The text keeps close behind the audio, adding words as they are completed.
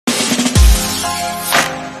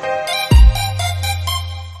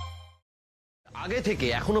আগে থেকে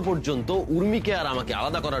এখনো পর্যন্ত উর্মিকে আর আমাকে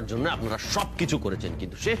আলাদা করার জন্য আপনারা সবকিছু করেছেন,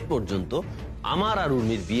 কিন্তু শেষ পর্যন্ত আমার আর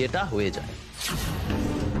উর্মির বিয়েটা হয়ে যায়।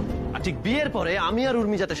 আর ঠিক বিয়ের পরে আমি আর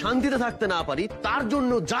উর্মি যাতে শান্তিতে থাকতে না পারি তার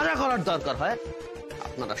জন্য যা যা করার দরকার হয়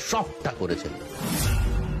আপনারা সবটা করেছেন।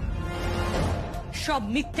 সব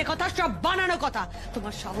মিথ্যে কথা, সব বানানো কথা।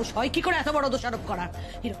 তোমার সাহস হয় কি করে এত বড় দোষারোপ করার?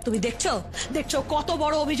 তুমি দেখছো কত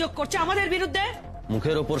বড় অভিযোগ করছে আমাদের বিরুদ্ধে।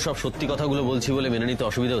 মুখের ওপর সব সত্যি কথাগুলো বলছি বলে মেনে নিতে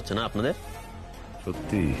অসুবিধা হচ্ছে না আপনাদের?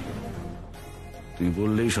 সত্যি তুমি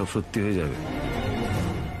বললেই সব সত্যি হয়ে যাবে?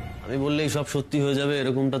 আমি বললেই সব সত্যি হয়ে যাবে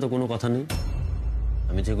এরকমটা তো কোনো কথা নেই।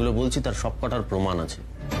 আমি যেগুলো বলছি তার সব কটার প্রমাণ আছে,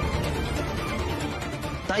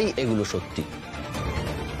 তাই এগুলো সত্যি।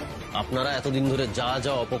 আপনারা এতদিন ধরে যা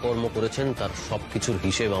যা অপকর্ম করেছেন তার সবকিছুর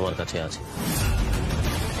হিসেব আমার কাছে আছে।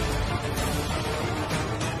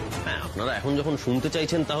 হ্যাঁ, আপনারা এখন যখন শুনতে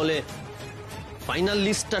চাইছেন তাহলে ফাইনাল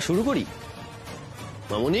লিস্টটা শুরু করি।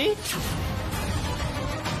 মামুনি,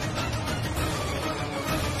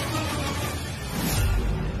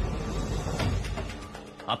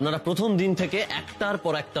 আপনারা প্রথম দিন থেকে একটার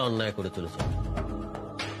পর একটা অন্যায় করে চলেছেন।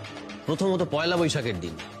 প্রথমত পয়লা বৈশাখের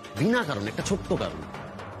দিন বিনা কারণে, একটা ছোট্ট কারণ,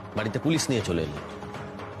 বাড়িতে পুলিশ নিয়ে চলে এলেন।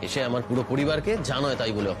 এসে আমার পুরো পরিবারকে যা নয়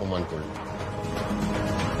তাই বলে অপমান করলেন।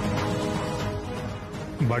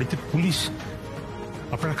 বাড়িতে পুলিশ?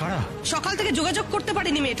 আপনারা কারা? সকাল থেকে যোগাযোগ করতে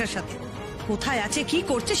পারিনি মেয়েটার সাথে। কোথায় আছে, কি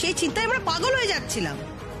করছে সেই চিন্তায় আমরা পাগল হয়ে যাচ্ছিলাম।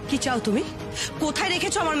 কি চাও তুমি? কোথায়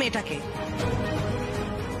রেখেছো আমার মেয়েটাকে?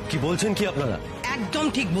 কি বলছেন কি আপনারা? একদম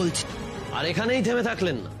ঠিক বলছি। আর এখানেই থেমে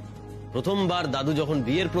থাকলেন না। প্রথমবার দাদু যখন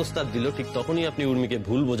বিয়ের প্রস্তাব দিল ঠিক তখনই আপনি উর্মিকে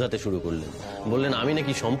ভুল বোঝাতে শুরু করলেন। বললেন আমি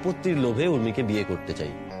নাকি সম্পত্তির লোভে উর্মিকে বিয়ে করতে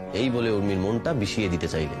চাই, এই বলে উর্মির মনটা বিষিয়ে দিতে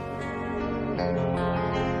চাইলেন।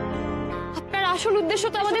 আপনার আসল উদ্দেশ্য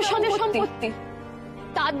তো আমাদের সম্পত্তি।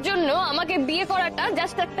 তার জন্য আমাকে বিয়ে করাটা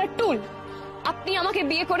জাস্ট একটা টুল। আপনি আমাকে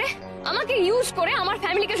বিয়ে করে, আমাকে ইউজ করে আমার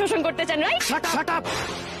ফ্যামিলিকে শোষণ করতে চান, রাইট? Shut up!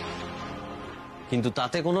 কিন্তু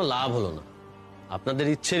তাতে কোনো লাভ হলো না। আপনাদের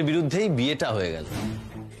ইচ্ছের বিরুদ্ধেই বিয়েটা হয়ে গেল।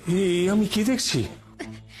 এই আমি কি দেখছি?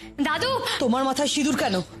 দাদু, তোমার মাথায় সিঁদুর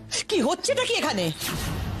কেন? কি হচ্ছেটা কি এখানে?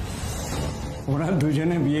 ওরা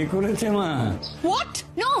দুজনে বিয়ে করেছে মা। What?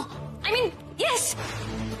 No, I mean yes.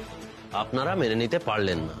 আপনারা মেনে নিতে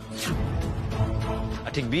পারলেন না।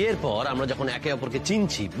 আর ঠিক বিয়ের পর আমরা যখন একে অপরকে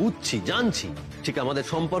চিনছি, বুঝছি, জানছি, ঠিক আমাদের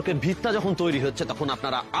সম্পর্কের ভিতটা যখন তৈরি হচ্ছে তখন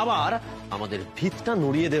আপনারা আবার আমাদের ভিতটা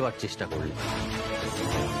নড়িয়ে দেওয়ার চেষ্টা করলেন।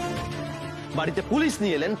 বাড়িতে পুলিশ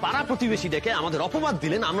নিয়ে এলেন, পাড়া প্রতিবেশী ডেকে আমাদের অপবাদ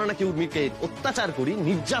দিলেন আমরা নাকি উর্মিকে অত্যাচার করি,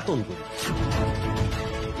 নির্যাতন করি।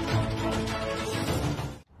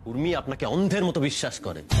 উর্মি আপনাকে অন্ধের মতো বিশ্বাস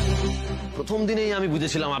করে। প্রথম দিনেই আমি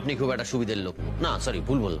বুঝেছিলাম আপনি খুব একটা সুবিধের লোক না। সরি,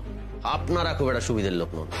 ভুল বললাম, আপনারা খুব একটা সুবিধের লোক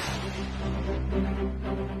নন।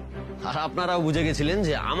 আর আপনারাও বুঝে গেছিলেন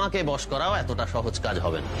যে আমাকে বশ করাও এতটা সহজ কাজ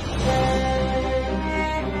হবে না।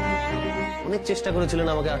 অনেক চেষ্টা করেছিলেন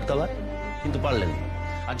আমাকে আটকাবার, কিন্তু পারলেন না।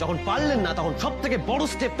 আর যখন পারলেন না তখন সব থেকে বড়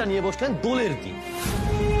স্টেপটা নিয়ে বসলেন দোলের দিন।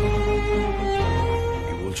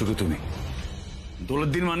 কি বলছো কি তুমি? দোলের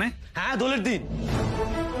দিন মানে? হ্যাঁ, দোলের দিন।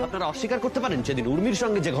 আপনারা অস্বীকার করতে পারেন সেদিন উর্মির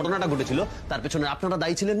সঙ্গে যে ঘটনাটা ঘটেছিল তার পেছনে আপনারা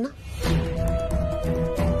দায়ী ছিলেন না?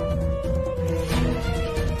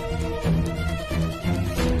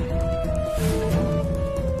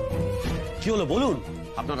 কি হলো বলুন?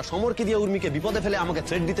 আপনারা সমরকে দিয়ে উর্মিকে বিপদে ফেলে আমাকে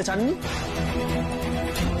থ্রেট দিতে চাননি?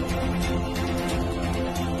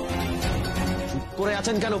 চুপ করে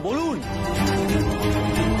আছেন কেন বলুন?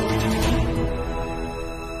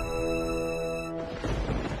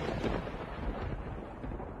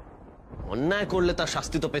 অন্যায় করলে তার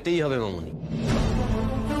শাস্তি তো পেতেই হবে মামুনি।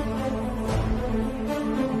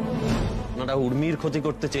 আপনারা উর্মির ক্ষতি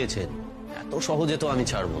করতে চেয়েছেন, এত সহজে তো আমি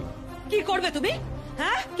ছাড়বো না। কি করবে তুমি?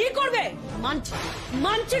 হ্যাঁ, কি করবে?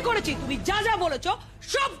 মানছি করেছি, তুমি যা যা বলেছো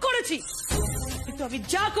সব করেছি, কিন্তু আমি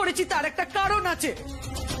যা করেছি তার একটা কারণ আছে।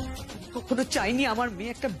 কখনো চাইনি আমার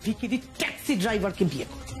মেয়ে একটা ভিখিরি ট্যাক্সি ড্রাইভারকে বিয়ে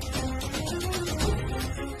করে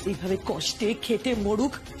এইভাবে কষ্টে খেটে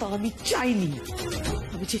মরুক, তা আমি চাইনি।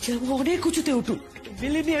 আমি চেয়েছিলাম অনেক উঁচুতে উঠুক,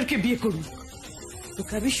 মিলেনিয়ারকে বিয়ে করুক।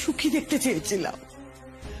 তোকে আমি সুখী দেখতে চেয়েছিলাম।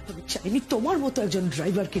 আমি চাইনি তোমার মতো একজন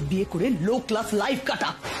ড্রাইভারকে বিয়ে করে লো ক্লাস লাইফ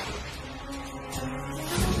কাটা।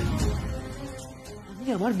 আমি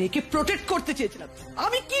আমার মেয়েকে প্রোটেক্ট করতে চেয়েছিলাম।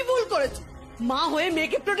 আমি কি ভুল করেছি? মা হয়ে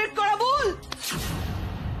মেয়েকে প্রোটেক্ট করা ভুল?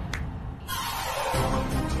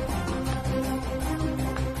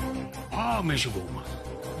 মেশো বৌমা,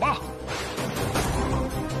 বাহ!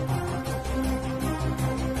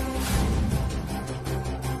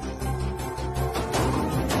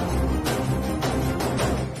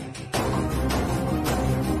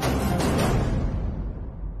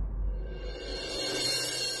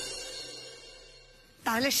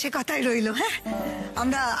 তাহলে সে কথাই রইলো। হ্যাঁ,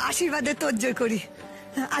 আমরা আশীর্বাদে তোরজোর করি।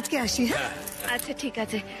 আজকে আসি। হ্যাঁ, আচ্ছা ঠিক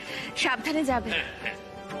আছে, সাবধানে যাবে।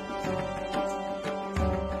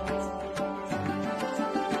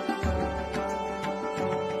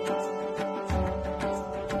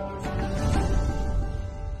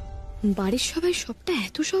 বাড়ির সবাই সবটা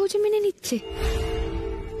এত সহজে মেনে নিচ্ছে,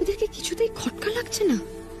 ওদেরকে কিছুতেই খটকা লাগছে না।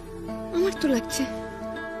 আমার তো লাগছে।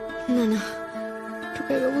 না না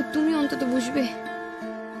টুকাই বাবু, তুমি অন্তত বুঝবে।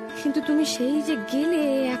 কিন্তু তুমি সেই যে গেলে,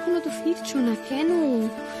 এখনো তো ফিরছো না কেন?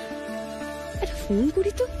 একটা ফোন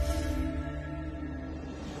করি তো।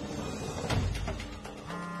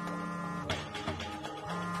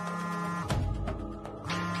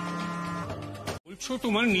 বলছো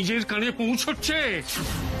তোমার নিজের কানে পৌঁছচ্ছে।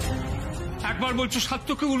 একবার বলছো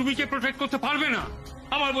সাত্যকে উর্মিকে প্রোটেক্ট করতে পারবে না,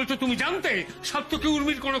 আবার বলছো তুমি জানতে সাত্যকে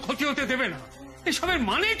উর্মির কোনো ক্ষতি হতে দেবে না। এসবের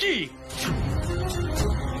মানে কি?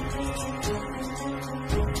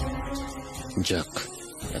 যাক,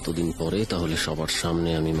 এতদিন পরে তাহলে সবার সামনে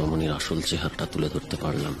আমি মামনির আসল চেহারাটা তুলে ধরতে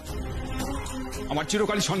পারলাম। আমার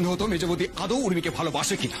চিরকালই সন্দেহ হতো মেজবতী আদৌ উর্মিকে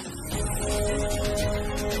ভালোবাসে কিনা,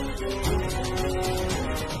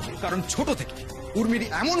 কারণ ছোট থেকে উর্মির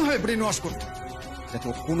এমন ভাবে ব্রেন ওয়াশ করতো যাতে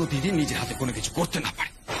ও কোনোদিনই নিজের হাতে কোনো কিছু করতে না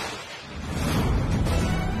পারে।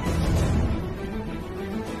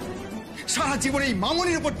 সারা জীবন এই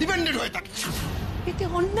মামনির উপর ডিপেন্ডেন্ট হয়ে থাকে। এতে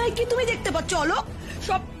অন্যায় কি তুমি দেখতে পাচ্ছ অলোক?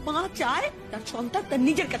 সব মা চায় তার সন্তান তার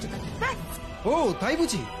নিজের কাছে থাকে। হ্যাঁ, ও তাই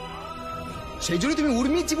বুঝি? সেই জন্য তুমি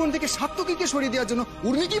উর্মির জীবন থেকে সাত্যকীকে সরিয়ে দেওয়ার জন্য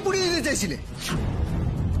উর্মিকেই পুড়িয়ে দিতে চাইছিলে?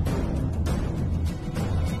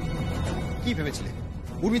 কি ভেবেছিলে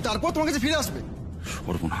উর্মি তারপর তোমার কাছে ফিরে আসবে?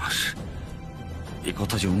 সর্বনাশ, এ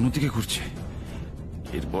কথা যে অন্যদিকে ঘুরছে।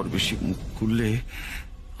 এরপর বেশি মুখ খুললে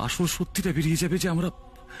আসল সত্যিটা বেরিয়ে যাবে যে আমরা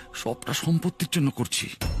সবটা সম্পত্তির জন্য করছি।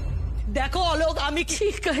 দেখো অলোক, আমি কি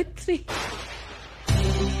গায়ত্রী,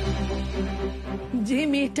 যে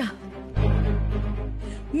মেয়েটা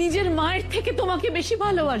নিজের মায়ের থেকে তোমাকে বেশি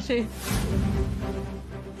ভালোবাসে,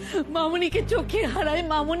 মামনিকে চোখে হারায়,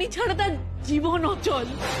 মামনি ছাড়া তার জীবন অচল,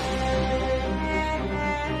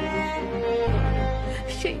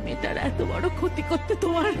 সেই মেয়েটার এত বড় ক্ষতি করতে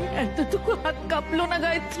তোমার এতটুকু হাত কাঁপলো না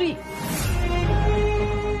গায়ত্রী?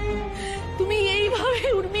 তুমি এইভাবে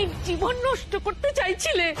উর্মির জীবন নষ্ট করতে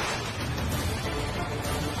চাইছিলে?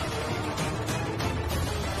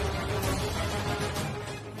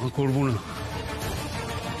 করবো না,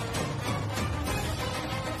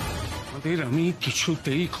 তোমাদের আমি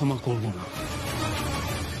কিছুতেই ক্ষমা করব না।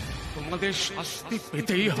 তোমাদের শাস্তি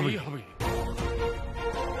পেতেই হবে।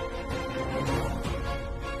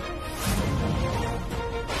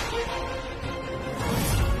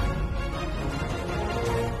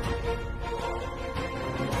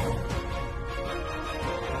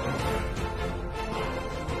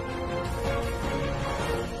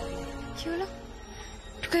 কি হলো?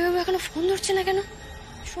 টুকাই বাবু এখনো ফোন ধরছে না কেন?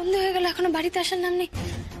 সন্ধে হয়ে গেল, এখনো বাড়িতে আসার নাম নেই।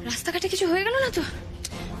 রাস্তাঘাটে কিছু হয়ে গেল না তো?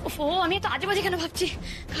 ওফো, আমি তো আজে বাজে কেন ভাবছি?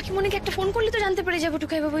 কাকিমণিকে একটা ফোন করলে তো জানতে পেরে যাবো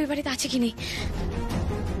টুকাই বাবু এই বাড়িতে আছে কি নেই।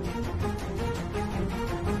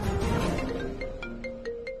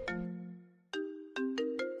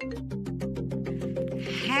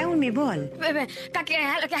 হ্যাঁ উর্মি বল।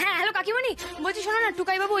 হ্যাঁ হ্যালো কাকিমণি, বলছি শোনো না,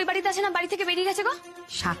 টুকাই বাবু ওই বাড়িতে আছে না, বাড়ি থেকে বেরিয়ে গেছে গো।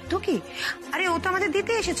 সাত্যকী? আরে ও তো আমাদের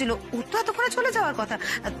দিতে এসেছিল, ও তো এতক্ষণে চলে যাওয়ার কথা।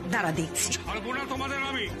 দাঁড়া দেখছি। ছাড়বো না তোমাদের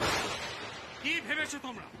আমি। কি ভেবেছো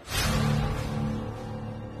তোমরা?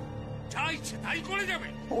 যা ইচ্ছে তাই করে যাবে?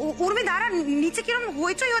 উর্মি দাঁড়া, নিচে কিরম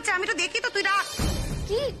হইচই হচ্ছে, আমি তো দেখি তো, তুই রাখ।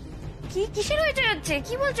 কি কি কিসের হইচই হচ্ছে?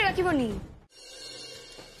 কি বলছো কাকিমণি?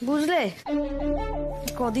 বুঝলে,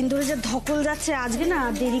 কদিন ধরে যে ধকল যাচ্ছে, আজকে না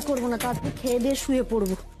দেরি করবো না, তারপর খেয়ে দিয়ে শুয়ে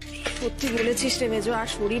পড়বো। সত্যি বলেছিস রে মেজো, আর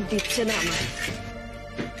শরীর দিচ্ছে না আমার।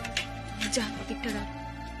 যা দিকটা রাখ।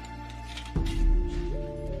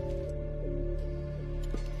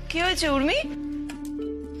 কি হয়েছে উর্মি?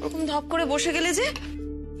 ওরকম ধপ করে বসে গেলে যে?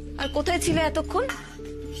 আর কোথায় ছিলে এতক্ষণ?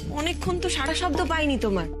 অনেকক্ষণ তো সারা শব্দ পাইনি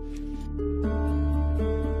তোমার।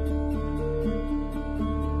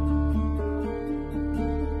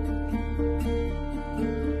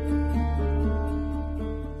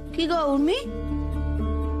 কি গো উর্মি?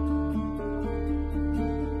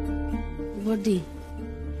 বর্দি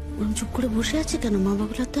ওরম চুপ করে বসে আছে কেন? মা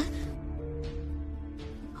বাবুলাটা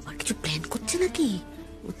আবার কিছু প্ল্যান করছে নাকি?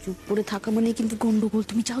 ও চুপ করে থাকা মানে কিন্তু গন্ডগোল।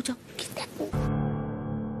 তুমি যাও যাও, কি দেখো।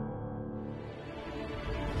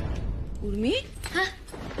 উর্মি, হ্যাঁ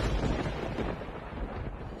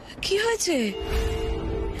কি হয়েছে?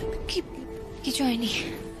 কিছু হয়নি।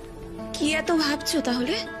 কি এত ভাবছো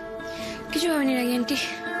তাহলে? কিছু হয়নি রাগি আন্টি।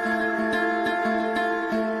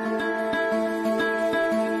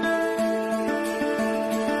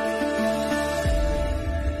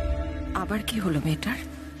 কি হলো মেয়েটার?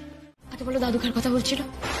 তাকে বলো দাদুকার কথা বলছিল।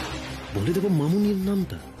 বলে দেবো মামুনির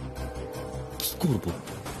নামটা? কি করব?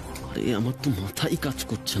 আরে আমার তো মাথাই কাজ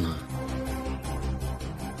করছে না।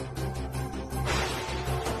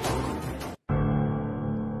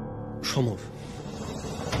 সমর।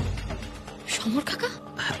 সমর কাকা?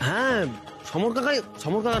 হ্যাঁ,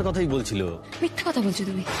 সমর কাকার কথাই বলছিল। মিথ্যে কথা বলছো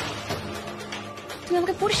তুমি। তুমি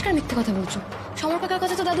আমাকে পরিষ্কার মিথ্যে কথা বলছো। সমর কাকার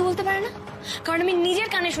কথা তো দাদু বলতে পারে না, কারণ আমি নিজের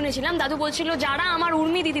কানে শুনেছিলাম দাদু বলছিল যারা আমার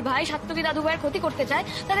উর্মি দিদি ভাই সাত্যকী দাদু ভাইয়ের ক্ষতি করতে চায়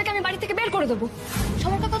তাদেরকে আমি বাড়ি থেকে বের করে দেবো।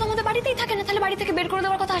 সমর কাকা তো আমাদের বাড়িতেই থাকে না, তাহলে বাড়ি থেকে বের করে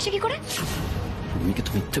দেওয়ার কথা আসে কি করে? উর্মিকে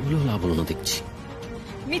তো মিথ্যে বলেও লাভ হলো না দেখছি।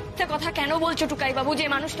 মিথ্যে কথা কেন বলছো টুকাই বাবু? যে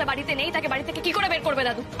মানুষটা বাড়িতে নেই তাকে বাড়ি থেকে কি করে বের করবে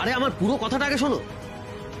দাদু? আরে আমার পুরো কথাটা আগে শোনো।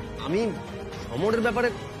 আমি সমরের ব্যাপারে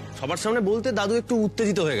সবার সামনে বলতে দাদু একটু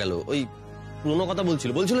উত্তেজিত হয়ে গেল। ওই পুরোনো কথা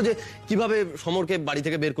বলছিল যে কিভাবে সমরকে বাড়ি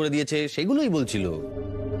থেকে বের করে দিয়েছে সেগুলোই বলছিল।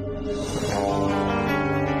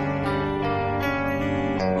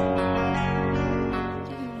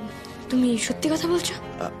 তুমি সত্যি কথা বলছো?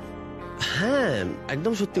 হ্যাঁ,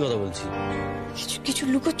 একদম সত্যি কথা বলছি। কিছু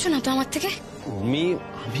লুকোচ্ছ না তো আমার থেকে?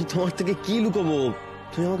 আমি তোমার থেকে কি লুকোবো?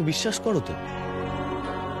 তুমি আমাকে বিশ্বাস করো তো?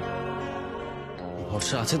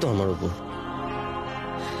 ভরসা আছে তো আমার উপর?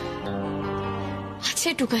 আছে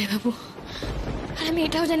টুকাই বাবু, আর আমি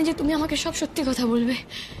এটাও জানি যে তুমি আমাকে সব সত্যি কথা বলবে,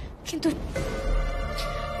 কিন্তু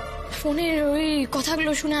ফোনের ওই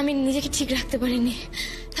কথাগুলো শুনে আমি নিজেকে ঠিক রাখতে পারিনি।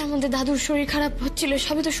 তার মধ্যে দাদুর শরীর খারাপ হচ্ছিল,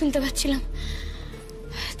 সবই তো শুনতে পাচ্ছিলাম,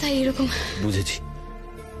 তাই এরকম। বুঝেছি,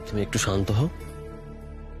 তুমি একটু শান্ত হও।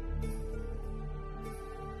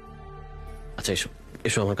 আচ্ছা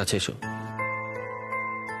এসো আমার কাছে এসো।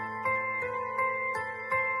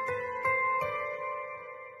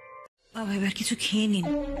 বাবা এবার কিছু খেয়ে নিন,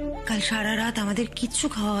 কাল সারা রাত আমাদের কিচ্ছু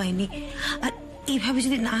খাওয়া হয়নি, আর এইভাবে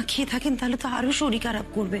যদি না খেয়ে থাকেন তাহলে তো আরো শরীর খারাপ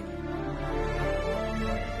করবে।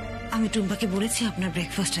 আমি টুম্পাকে বলেছি আপনার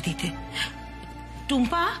ব্রেকফাস্টটা দিতে।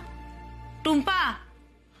 টুম্পা, টুম্পা,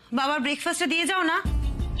 বাবার ব্রেকফাস্টটা দিয়ে যাও না।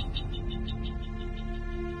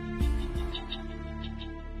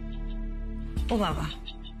 ও বাবা,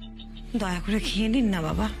 দয়া করে খেয়ে নিন না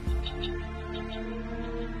বাবা।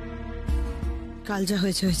 কাল যা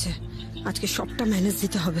হয়েছে হয়েছে, আজকে সবটা ম্যানেজ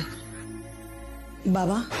দিতে হবে।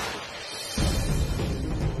 বাবা,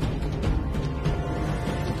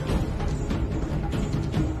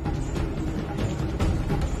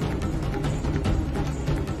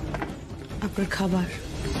 আপনার খাবার।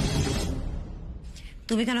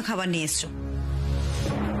 তুমি কেন খাবার নিয়ে এসছো?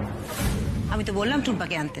 আমি তো বললাম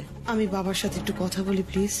টুম্পাকে আনতে। আমি বাবার সাথে একটু কথা বলি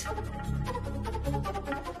প্লিজ।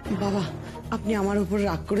 বাবা, আপনি আমার উপর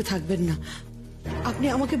রাগ করে থাকবেন না। আপনি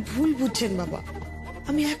আমাকে ভুল বুঝছেন বাবা।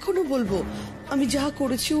 আমি এখনো বলবো, আমি যা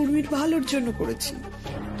করেছি উর্মির ভালোর জন্য করেছি।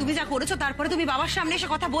 তুমি যা করেছো তারপরে তুমি বাবার সামনে এসে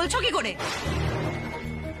কথা বলছো কি করে?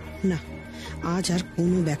 না, আজ আর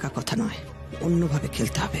কোনো ব্যাকা কথা নয়, অন্যভাবে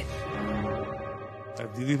খেলতে হবে।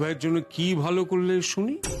 দিদি ভাইয়ের জন্য কি ভালো করলে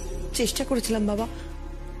শুনি? চেষ্টা করেছিলাম বাবা,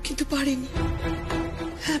 কিন্তু পারিনি।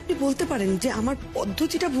 হ্যাঁ, আপনি বলতে পারেন যে আমার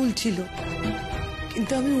পদ্ধতিটা ভুল ছিল,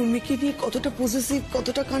 কিন্তু আমি উর্মিকে নিয়ে কতটা পজেসিভ,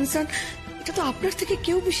 কতটা কনসার্ন, এটা তো আপনার থেকে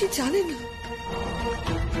কেউ বেশি জানে না।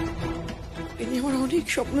 এ নিয়ে আমার অনেক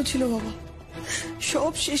স্বপ্ন ছিল বাবা,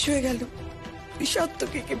 সব শেষ হয়ে গেল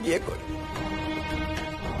সাত্যকীকে বিয়ে করে।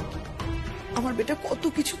 আমার বেটা কত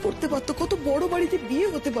কিছু করতে পারতো, কত বড় বাড়িতে বিয়ে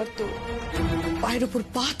হতে পারতো, পায়ের ওপর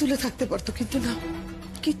পা তুলে থাকতে পারতো, কিন্তু না,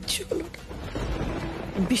 কিচ্ছু হলো না।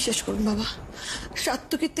 বিশ্বাস করুন বাবা,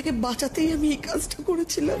 সাত্যকীর থেকে বাঁচাতেই আমি এই কাজটা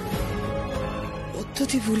করেছিলাম।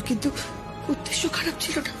 পদ্ধতি ভুল, কিন্তু উদ্দেশ্য খারাপ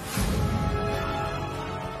ছিল না।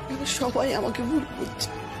 সবাই আমাকে ভুল বুঝছে।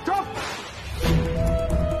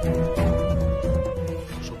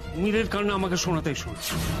 কুমিরের কারণে আমাকে শোনাতেই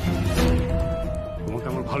শুনছি। তোমাকে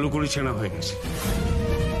আমার ভালো করে চেনা হয়ে গেছে।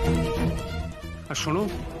 আর শোনো,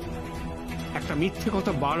 একটা মিথ্যে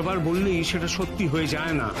কথা বারবার বললেই সেটা সত্যি হয়ে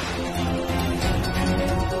যায় না।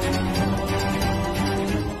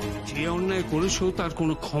 যে অন্যায় করেছো তার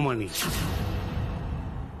কোনো ক্ষমা নেই।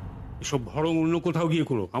 এসব বরং অন্য কোথাও গিয়ে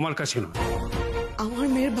করো, আমার কাছে না। আমার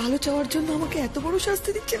মেয়ের ভালো চাওয়ার জন্য আমাকে এত বড় শাস্তি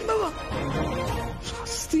দিচ্ছেন বাবা?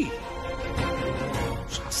 শাস্তি?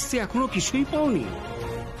 শাস্তি এখনো কিছুই পাওনি।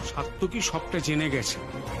 সাত্যকী সবটা জেনে গেছে।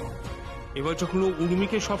 এবার যখন ও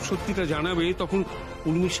উর্মিকে সব সত্যিটা জানাবে, তখন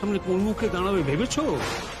উর্মির সামনে কোন মুখে দাঁড়াবে ভেবেছো?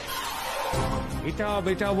 এটা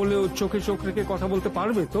বেটা বলে ওর চোখে চোখ রেখে কথা বলতে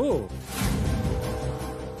পারবে তো?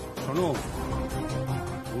 শোনো,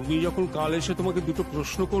 উর্মি যখন কাল এসে তোমাকে দুটো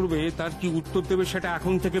প্রশ্ন করবে, তার কি উত্তর দেবে সেটা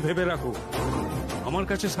এখন থেকে ভেবে রাখো। আমার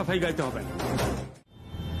কাছে সাফাই গাইতে হবে না।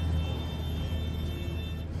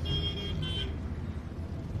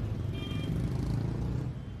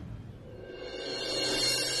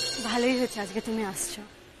 ভালোই হয়েছে আজকে তুমি আসছো।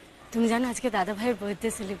 তুমি জানো আজকে দাদা ভাইয়ের বার্থডে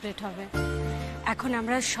সেলিব্রেট হবে। এখন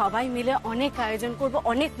আমরা সবাই মিলে অনেক আয়োজন করব,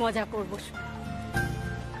 অনেক মজা করব।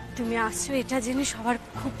 তুমি আসছো এটা জেনে সবার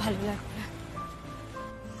খুব ভালো লাগবে।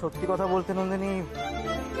 সত্যি কথা বলতে নন্দিনী,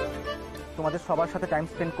 তোমাদের সবার সাথে টাইম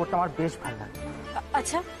স্পেন্ড করতে আমার বেশ ভালো লাগে।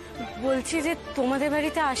 আচ্ছা বলছি যে তোমাদের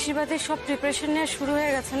বাড়িতে আশীর্বাদের সব প্রিপারেশন নেওয়া শুরু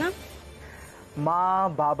হয়ে গেছে না? মা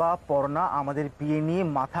বাবা পর্ণা আমাদের বিয়ে নিয়ে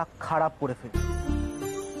মাথা খারাপ করে ফেলে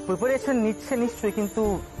প্রিপারেশন নিচ্ছে নিশ্চয়ই, কিন্তু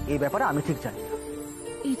এই ব্যাপারে আমি ঠিক জানি না।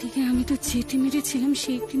 এইদিকে আমি তো যে টিমেরে ছিলাম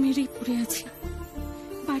সেই টিমেরেই পড়ে আছি।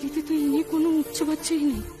 বাড়িতে তো এই নিয়ে কোনো উচ্চ বাচ্চাই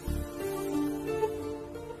নেই।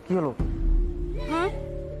 কি হলো? হ্যাঁ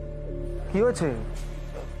কি হয়েছে?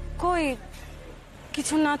 কই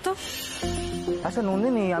কিছু না তো। আচ্ছা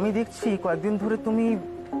নন্দিনী, আমি দেখছি কয়েকদিন ধরে তুমি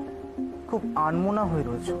খুব আনমনা হয়ে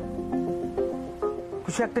রয়েছো,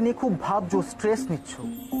 কিছু একটা নিয়ে খুব ভাবছো, স্ট্রেস নিচ্ছ।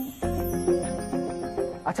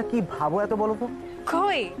 আচ্ছা কি ভাবো এত বলো তো?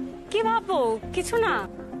 কই কি ভাবো? কিছু না।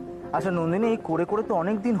 আচ্ছা নন্দিনী, এই করে করে তো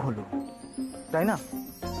অনেক দিন হলো, তাই না?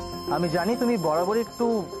 আমি জানি তুমি বরাবরই একটু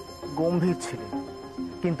গম্ভীর ছিলে,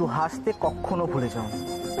 কিন্তু হাসতে কখনো ভুলে যাও না।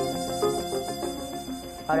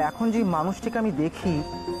 আর এখন যে মানুষটিকে আমি দেখি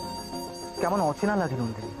কেমন অচেনা লাগে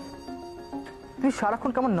নন্দিনী। তুমি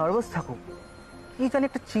সারাক্ষণ কেমন নার্ভাস থাকো, কি জানি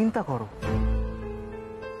একটা চিন্তা করো।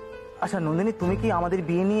 আচ্ছা নন্দিনী, তুমি কি আমাদের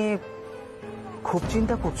বিয়ে নিয়ে খুব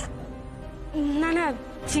চিন্তা করছো? না না,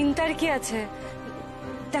 চিন্তার কি আছে?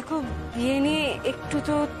 দেখো বিয়ে নিয়ে একটু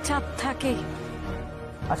তো চাপ থাকেই।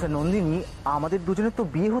 আচ্ছা নন্দিনী, আমাদের দুজনের তো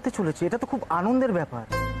বিয়ে হতে চলেছে, এটা তো খুব আনন্দের ব্যাপার,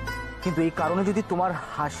 কিন্তু এই কারণে যদি তোমার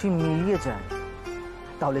হাসি মিলিয়ে যায়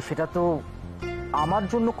তাহলে সেটা তো আমার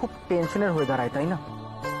জন্য খুব টেনশনের হয়ে দাঁড়ায়, তাই না?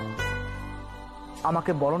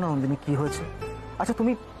 আমাকে বলো না নন্দিনী, কি হয়েছে? আচ্ছা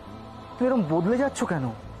তুমি এরকম বদলে যাচ্ছ কেন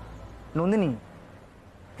নন্দিনী?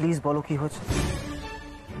 প্লিজ বলো কি হয়েছে,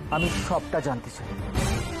 আমি সবটা জানতে চাই।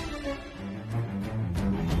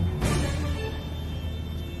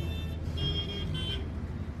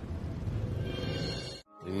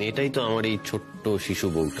 মেয়েটাই তো আমার এই ছোট্ট শিশু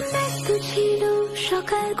বউটা।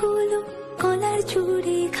 সকালগুলো কলার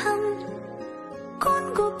জুড়ে ঘাম, কোন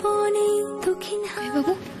গোপনে দক্ষিণ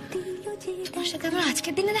বাবু, তোমার সাথে আমার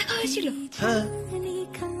আজকের দিনে দেখা হয়েছিল। হ্যাঁ,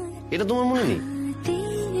 এটা তোমার মনে নেই?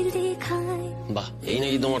 বাহ, এই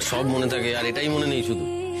নাকি তোমার সব মনে থাকে আর এটাই মনে নেই শুধু?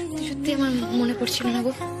 সত্যি আমার মনে পড়ছিল না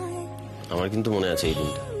গো। আমার কিন্তু মনে আছে এই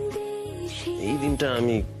দিনটা। এই দিনটা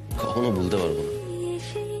আমি কখনো ভুলতে পারবো না।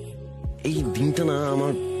 এই দিনটা না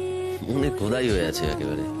আমার মনে খোদাই হয়ে আছে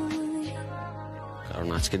একেবারে, কারণ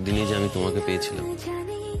আজকের দিনে যে আমি তোমাকে পেয়েছিলাম।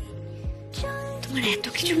 তোমার এত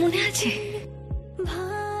কিছু মনে আছে,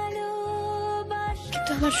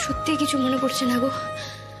 কিন্তু আমার সত্যি কিছু মনে পড়ছে না গো।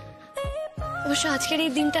 অবশ্য আজকের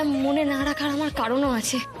এই দিনটা মনে না রাখার আমার কারণও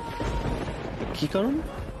আছে। কি কারণ?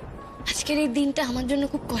 আজকের এই দিনটা আমার জন্য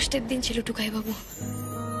খুব কষ্টের দিন ছিল টুকাই বাবু,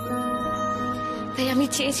 তাই আমি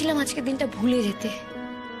চেয়েছিলাম আজকের দিনটা ভুলে যেতে।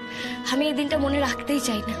 আমি এই দিনটা মনে রাখতেই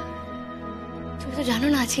চাই না। তুমি তো জানো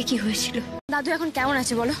না আজকে কি হয়েছিল। দাদু এখন কেমন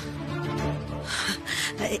আছে বলো?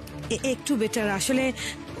 একটু বেটার। আসলে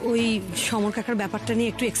ওই সমর কাকার ব্যাপারটা নিয়ে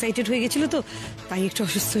একটু এক্সাইটেড হয়ে গেছিল, তো তাই একটু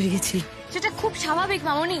অসুস্থ হয়ে গেছিল। সেটা খুব স্বাভাবিক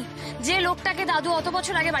মামনি। যে লোকটাকে দাদু অত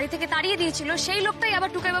বছর আগে বাড়ি থেকে তাড়িয়ে দিয়েছিল সেই লোকটাই আবার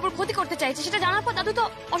টুকাই বাবুর ক্ষতি করতে চাইছে, সেটা জানার পর দাদু তো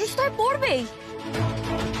অসুস্থ হয়ে পড়বেই।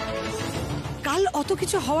 কাল অত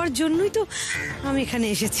কিছু হওয়ার জন্যই তো আমি এখানে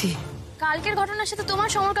এসেছি। কালকের ঘটনার সাথে তোমার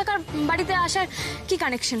সমর কাকার বাড়িতে আসার কি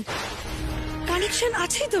কানেকশন? কানেকশন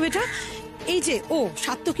আছেই তো বেটা। এই যে ও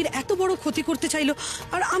সাত্যকীর এত বড় ক্ষতি করতে চাইলো,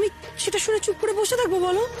 আর আমি সেটা শুনে চুপ করে বসে থাকবো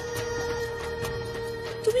বলো?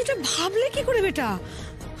 তুমি এটা ভাবলে কি করে বেটা?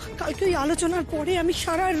 কালকে ওই আলোচনার পরে আমি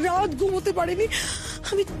সারা রাত ঘুমোতে পারিনি,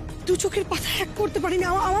 আমি দু চোখের পাতা এক করতে পারিনি,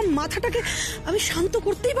 আমার মাথাটাকে আমি শান্ত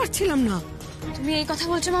করতেই পারছিলাম না। তুমি এই কথা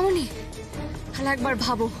বলছো মামনি? তাহলে একবার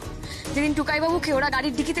ভাবো, যেদিন টুকাই বাবুকে ওরা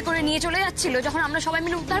গাড়ির ডিকিতে করে নিয়ে চলে যাচ্ছিল, যখন আমরা সবাই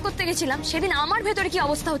মিলে উদ্ধার করতে গেছিলাম, সেদিন আমার ভেতরে কি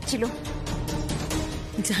অবস্থা হচ্ছিল।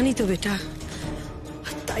 জানি তো বেটা,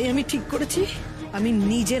 তাই আমি ঠিক করেছি আমি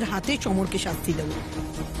নিজের হাতে সমরকে শাস্তি দেব।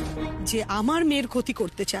 যে আমার মেয়ের ক্ষতি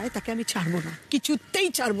করতে চায় তাকে আমি ছাড়বো না, কিছুতেই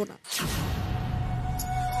ছাড়বো না।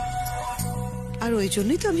 আর ওই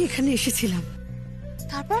জন্যই তো আমি এখানে এসেছিলাম।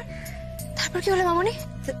 তারপর তারপর কি হলো মামনি?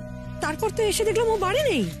 তারপর তো এসে দেখলাম ও বাড়ি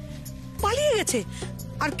নেই, পালিয়ে গেছে।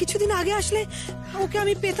 আর কিছুদিন আগে আসলে ওকে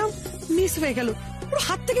আমি পেতাম, মিস হয়ে গেল, ওর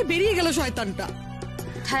হাত থেকে বেরিয়ে গেল শয়তানটা।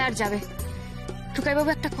 কোথায় আর যাবে? টুকাই বাবু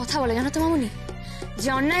একটা কথা বলে জানো তো মামনি, যে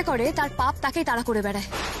অন্যায় করে তার পাপ তাকেই তাড়া করে বেড়ায়।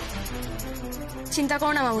 চিন্তা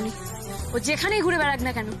করো না মামনি, ও যেখানেই ঘুরে বেড়াক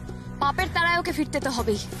না কেন, পাপের তাড়ায় ওকে ফিরতে তো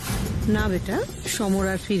হবেই। না বেটা, সমর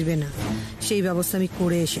আর ফিরবে না, সেই ব্যবস্থা আমি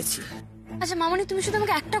করে এসেছি। আচ্ছা মামনি, তুমি শুধু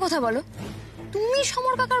আমাকে একটা কথা বলো, তুমি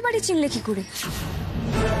সমর কাকার বাড়ি চিনলে কি করে?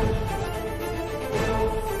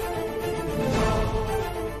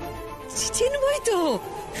 চিনবই তো,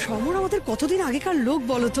 সমর আমাদের কতদিন আগেকার লোক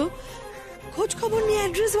বলো তো। খোঁজ খবর নিয়ে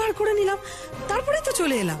অ্যাড্রেস বার করে নিলাম, তারপরে তো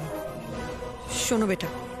চলে এলাম। শোনো বেটা,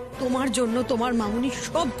 তোমার জন্য তোমার মামুনি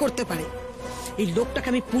সব করতে পারে। এই লোকটাকে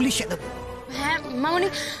আমি পুলিশে দেবো। হ্যাঁ মামনি,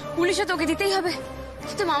 পুলিশে তোকে দিতেই হবে।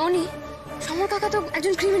 কিন্তু মামনি, সমর কাকা তো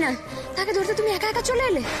একজন ক্রিমিনাল, তাকে ধরতে তুমি একা একা চলে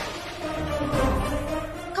এলে?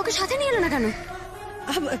 কাউকে সাথে নিয়ে এলো না কেন?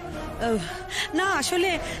 না আসলে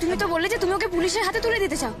তুমি তো বললে যে তুমি ওকে পুলিশের হাতে তুলে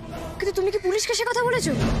দিতে চাও, কিন্তু তুমি কি পুলিশকে সে কথা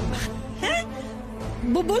বলেছো? হ্যাঁ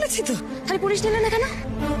বলেছি তো। তাহলে পুলিশ নিলে না কেন?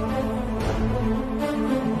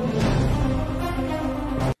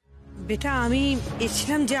 বেটা আমি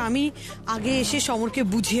এসেছিলাম যে আমি আগে এসে সমরকে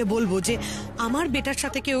বুঝিয়ে বলবো যে আমার বেটার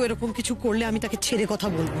সাথে কেউ এরকম কিছু করলে আমি তাকে ছেড়ে কথা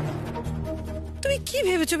বলবো না। তুমি কি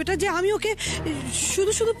ভেবেছো বেটা যে আমি ওকে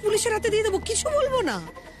শুধু শুধু পুলিশের হাতে দিয়ে দেবো, কিছু বলবো না?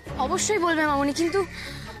 অবশ্যই বলবে মামনি, কিন্তু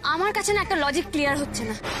আমার কাছে না একটা লজিক ক্লিয়ার হচ্ছে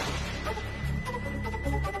না।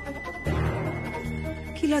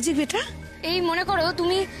 কি লজিক বেটা? এই মনে করো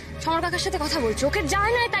তুমি সমর কাকার সাথে কথা বলছো, ওকে যা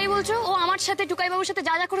নয় তাই বলছো, ও আমার সাথে টুকাই বাবুর সাথে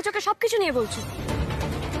যা যা করেছো ওকে সবকিছু নিয়ে বলছো।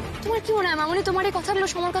 তোমার কি মনে হয় মামনি, তোমার এই কথাগুলো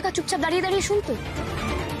সমর কাকা চুপচাপ দাঁড়িয়ে দাঁড়িয়ে শুনতো?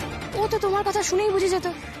 ও তো তোমার কথা শুনেই বুঝে যেত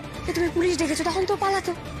যে তুমি পুলিশ ডেকেছো, তখন তো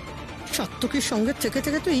পালাতো। সাত্যকীর সঙ্গে থেকে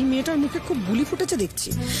থেকে তো এই মেয়েটার মুখে খুব বুলি ফুটেছে দেখছি,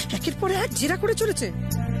 একের পরে এক জেরা করে চলেছে।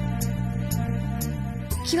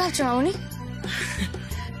 কি ভাবছো মামনি?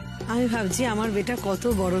 আমি ভাবছি আমার বেটা কত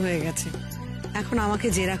বড় হয়ে গেছে, এখন আমাকে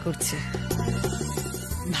জেরা করছে।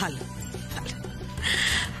 ভালো ভালো।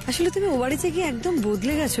 আসলে তুমি ও বাড়িতে গিয়ে একদম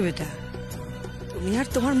বদলে গেছো বেটা। তুমি আর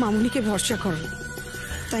তোমার মামুনিকে ভরসা করো,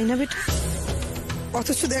 তাই না বেটা?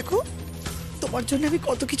 অথচ দেখো তোমার জন্য আমি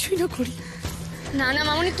কত কিছুই না করি। না না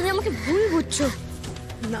মামনি, তুমি আমাকে ভুল বুঝছো।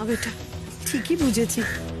 না বেটা, ঠিকই বুঝেছি।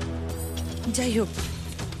 যাই হোক,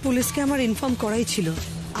 পুলিশকে আমার ইনফর্ম করাই ছিল,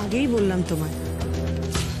 আগেই বললাম তোমায়।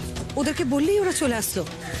 ওদেরকে বললেই ওরা চলে আসতো,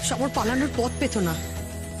 সমর পালানোর পথ পেত না।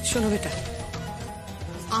 শোনো বেটা,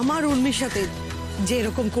 আমার উর্মির সাথে যে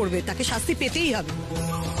এরকম করবে তাকে শাস্তি পেতেই হবে,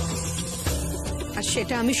 আর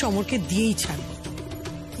সেটা আমি সমরকে দিয়েই ছাড়ব।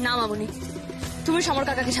 না মামনি, তুমি সমর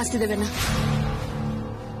কাকাকে শাস্তি দেবে না।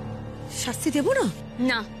 শাস্তি দেবো না?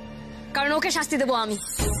 না, কারণ ওকে শাস্তি দেবো আমি।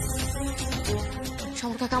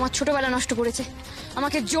 সমর কাকা আমার ছোটবেলা নষ্ট করেছে,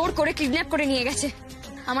 আমাকে জোর করে কিডন্যাপ করে নিয়ে গেছে,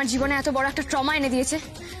 আমার জীবনে এত বড় একটা ট্রমা এনে দিয়েছে।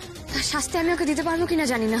 তার শাস্তি আমি ওকে দিতে পারবো কিনা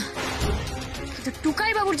জানি না, কিন্তু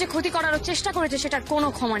টুকাই বাবুর যে ক্ষতি করার চেষ্টা করেছে সেটার কোনো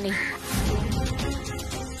ক্ষমা নেই।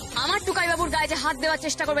 আমার টুকাই বাবুর গায়ে যে হাত দেওয়ার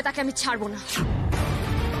চেষ্টা করবে তাকে আমি ছাড়বো না।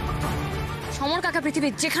 সমর কাকা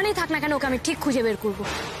পৃথিবীর যেখানেই থাক না কেন ওকে আমি ঠিক খুঁজে বের করবো,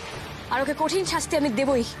 আর ওকে কঠিন শাস্তি আমি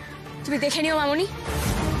দেবই। তুমি দেখে নিও মামনি,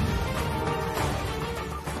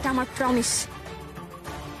 এটা আমার প্রমিস।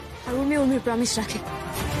 আর উর্মির প্রমিস রাখে।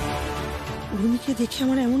 উর্মিকে দেখে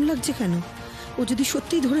আমার এমন লাগছে কেন? ও যদি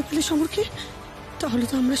সত্যিই ধরে ফেলে সমরকে, তাহলে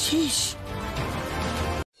তো আমরা শেষ।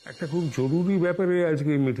 একটা খুব জরুরি ব্যাপারে আজকে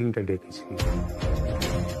এই মিটিংটা ডেকেছি।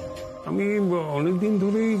 আমি অনেকদিন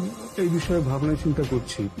ধরেই এই বিষয়ে ভাবনা চিন্তা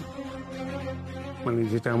করছি, মানে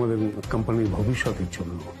যেটা আমাদের কোম্পানির ভবিষ্যতের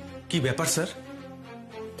জন্য। কি ব্যাপার স্যার?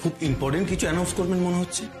 খুব ইম্পর্টেন্ট কিছু অ্যানাউন্স করবেন মনে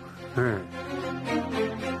হচ্ছে। হ্যাঁ,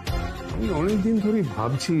 আমি অনেকদিন ধরেই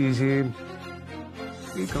ভাবছি যে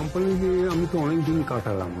এই কোম্পানিতে আমি তো অনেকদিন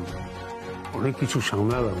কাটালাম, অনেক কিছু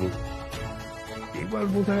সামলালাম, এবার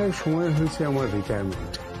বোধহয় সময় হয়েছে আমার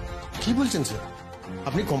রিটায়ারমেন্ট। কি বলছেন স্যার,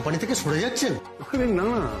 আপনি কোম্পানি থেকে সরে যাচ্ছেন? আরে না,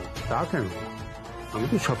 তা কেন? আমি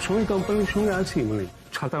তো সবসময় কোম্পানির সঙ্গে আছি, মানে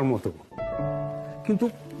ছাতার মতো। কিন্তু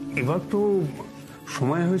এবার তো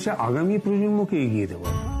সময় হয়েছে আগামী প্রজন্মকে এগিয়ে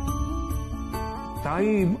দেওয়া। তাই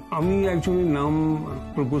আমি একজনের নাম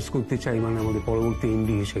প্রপোজ করতে চাই, মানে আমাদের পরবর্তী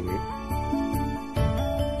এমডি হিসেবে।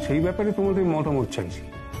 সেই ব্যাপারে তোমাদের মতামত চাইছি।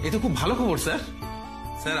 এ তো খুব ভালো খবর স্যার।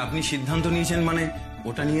 স্যার আপনি সিদ্ধান্ত নিয়েছেন মানে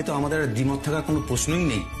ওটা নিয়ে তো আমাদের দ্বিমত থাকার কোনো প্রশ্নই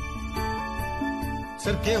নেই।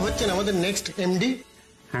 স্যার, কে হচ্ছেন আমাদের নেক্সট এমডি?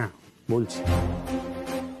 হ্যাঁ বলছি,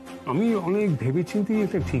 আমি অনেক ভেবেচিন্তে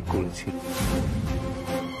এটা ঠিক করেছি।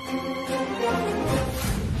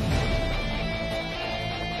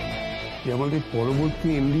 যে আমাদের পরবর্তী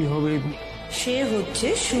এমডি হবে, সে হচ্ছে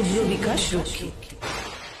শুভ্র বিকাশ রক্ষী,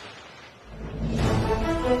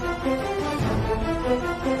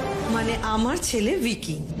 মানে আমার ছেলে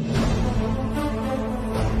ভিকি।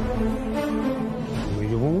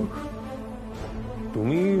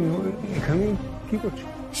 তুমি এখানে কি করছো?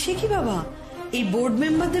 সে কি বাবা, এই বোর্ড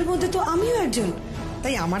মেম্বারদের মধ্যে তো আমিও একজন,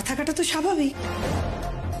 তাই আমার থাকাটা তো স্বাভাবিক।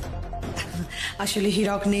 আসলে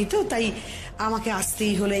হীরক নেই তো, তাই আমাকে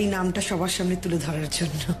আসতেই হলো এই নামটা সবার সামনে তুলে ধরার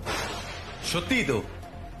জন্য। সত্যিই তো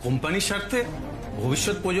কোম্পানির স্বার্থে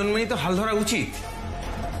ভবিষ্যৎ প্রজন্মেই তো হাল ধরা উচিত।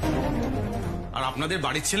 আর আপনাদের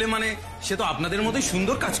বাড়ির ছেলে মানে সে তো আপনাদের মতোই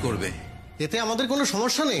সুন্দর কাজ করবে। এতে আমাদের কোনো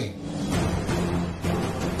সমস্যা নেই।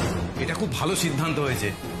 এটা খুব ভালো সিদ্ধান্ত হয়েছে,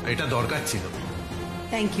 আর এটা দরকার ছিল।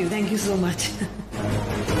 Thank you so much.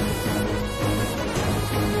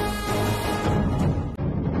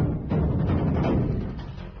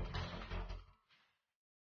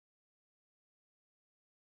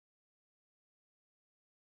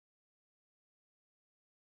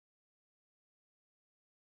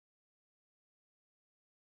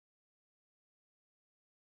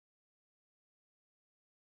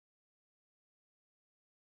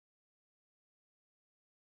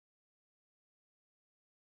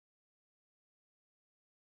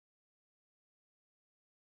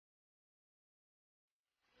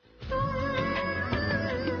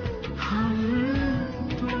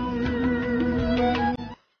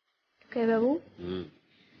 বাবু,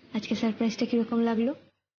 আজকে সারপ্রাইজটা কিরকম লাগলো?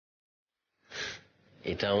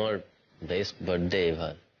 এটা আমার বেস্ট বার্থডে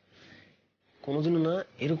এভার। কোনোদিনও না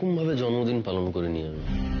এরকম ভাবে জন্মদিন পালন করিনি আমি।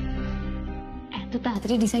 এত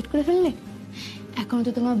তাড়াতাড়ি ডিসাইড করে ফেললে? এখনো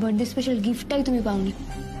তো তোমার বার্থডে স্পেশাল গিফটটাই তুমি পাওনি।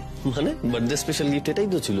 মানে বার্থডে স্পেশাল গিফট এটাই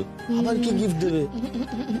তো ছিল, আবার কি গিফট দেবে?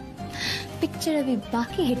 পিকচার अभी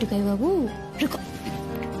बाकी है टुकाई बाबू, रुको।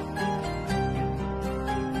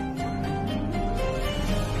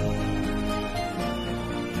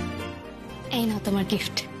 এই নাও তোমার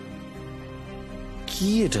গিফট। কি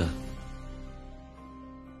এটা?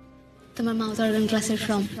 তোমার মাউথ অর্গান ক্লাসের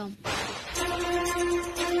ফর্ম।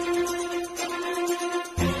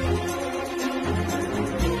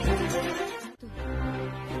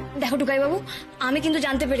 দেখো টুকাই বাবু, আমি কিন্তু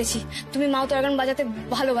জানতে পেরেছি তুমি মাউথ অর্গান বাজাতে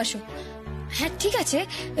ভালোবাসো। হ্যাঁ ঠিক আছে,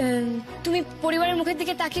 তুমি পরিবারের মুখের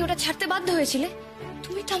দিকে তাকিয়ে ওটা ছাড়তে বাধ্য হয়েছিলে।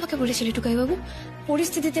 তুমি তো আমাকে বলেছিলে টুকাই বাবু,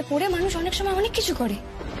 পরিস্থিতিতে পড়ে মানুষ অনেক সময় অনেক কিছু করে।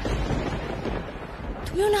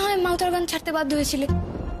 তুমিও না হয় মাউথ অর্গান ছাড়তে বাধ্য হয়েছিলে,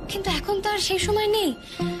 কিন্তু এখন তো আর সেই সময় নেই।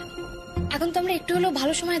 এখন তো আমরা একটু হলেও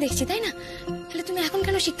ভালো সময় দেখছি, তাই না? তাহলে তুমি এখন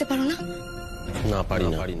কেন শিখতে পারো না? না পারি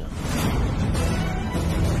না।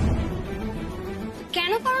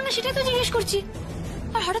 কেন পারো না সেটাই তো জিজ্ঞেস করছি।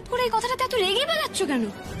 আর হঠাৎ করে এই কথাটাতে এত রেগে বেড়াচ্ছ কেন?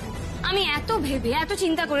 আমি এত ভেবে এত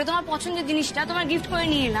চিন্তা করে তোমার পছন্দের জিনিসটা তোমার গিফট করে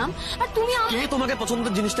নিয়ে এলাম, আর তুমি কে তোমাকে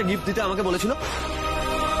পছন্দের জিনিসটা গিফট দিতে আমাকে বলেছিল?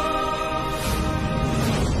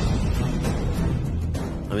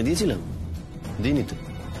 আমি দিয়েছিলাম? দিইনি তো।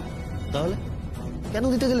 তাহলে কেন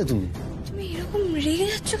দিতে গেলে তুমি? তুমি এরকম রেগে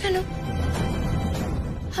যাচ্ছ কেন?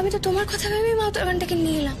 আমি তো তোমার কথা ভেবেই মাউথ অর্গানটাকে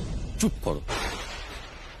নিয়ে এলাম। চুপ করো,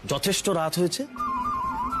 যথেষ্ট রাত হয়েছে।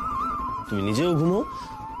 তুমি নিজেও ঘুমো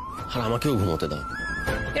আর আমাকেও ঘুমোতে দাও।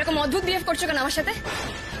 এরকম অদ্ভুত বিহেভ করছো কেন আমার সাথে?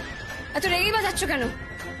 এত রেগেই বা যাচ্ছ কেন?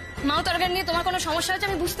 মাউথ অর্গান নিয়ে তোমার কোনো সমস্যা হচ্ছে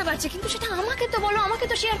আমি বুঝতে পারছি, কিন্তু সেটা আমাকে তো বলো, আমাকে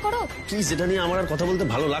তো শেয়ার করো। প্লিজ, এটা নিয়ে আমার আর কথা বলতে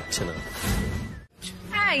ভালো লাগছে না।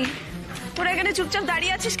 এই, তোরা এখানে চুপচাপ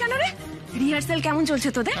দাঁড়িয়ে আছিস কেন রে? রিহার্সাল কেমন চলছে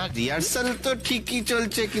তোদের? রিহার্সাল তো ঠিকই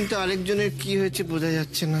চলছে, কিন্তু আরেকজনের কি হয়েছে বোঝা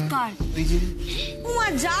যাচ্ছে না। কার? ওই যে উমা,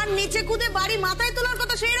 যার নিচে কুদে বাড়ি মাথায় তোলার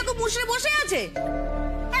কথা সেই রকম মুশড়ে বসে আছে।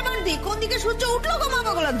 এবার কোন দিকে সূর্য উঠলো গো মা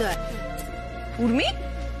বগলার দয়? উর্মি,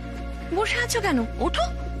 বসে আছো কেন? ওঠো।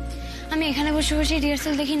 আমি এখানে বসে বসে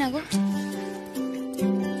রিহার্সাল দেখি না গো।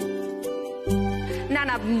 না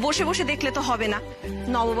না, বসে বসে দেখলে তো হবে না,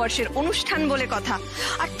 নববর্ষের অনুষ্ঠান বলে কথা।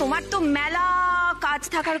 আর তোমার তো মেলা কাজ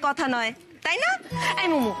থাকার কথা নয়, তাই না? এই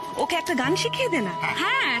মোমো, ওকে একটা গান শিখিয়ে দে না।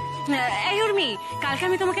 হ্যাঁ, এই উর্মি, কালকে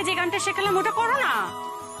আমি তোমাকে যে গানটা শেখালাম ওটা করো না।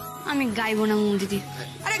 আমি গাইবো না মোম দিদি।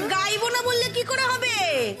 আরে গাইবো না বললে কি করে হবে?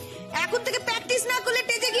 এখন থেকে প্র্যাকটিস না করলে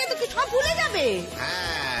টেজে গিয়ে তো কি সব ভুলে যাবে।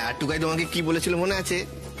 হ্যাঁ, আর টুকাই তোমাকে কি বলেছিল মনে আছে?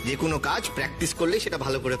 যে কোনো কাজ প্র্যাকটিস করলে সেটা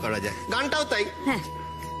ভালো করে করা যায়। গানটাও তাই। হ্যাঁ,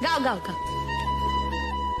 গাও গাও গাও।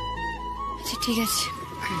 আচ্ছা ঠিক আছে।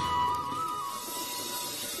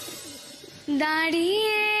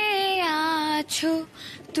 দাঁড়িয়ে আছো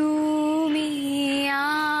তুমি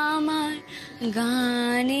আমার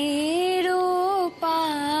গানে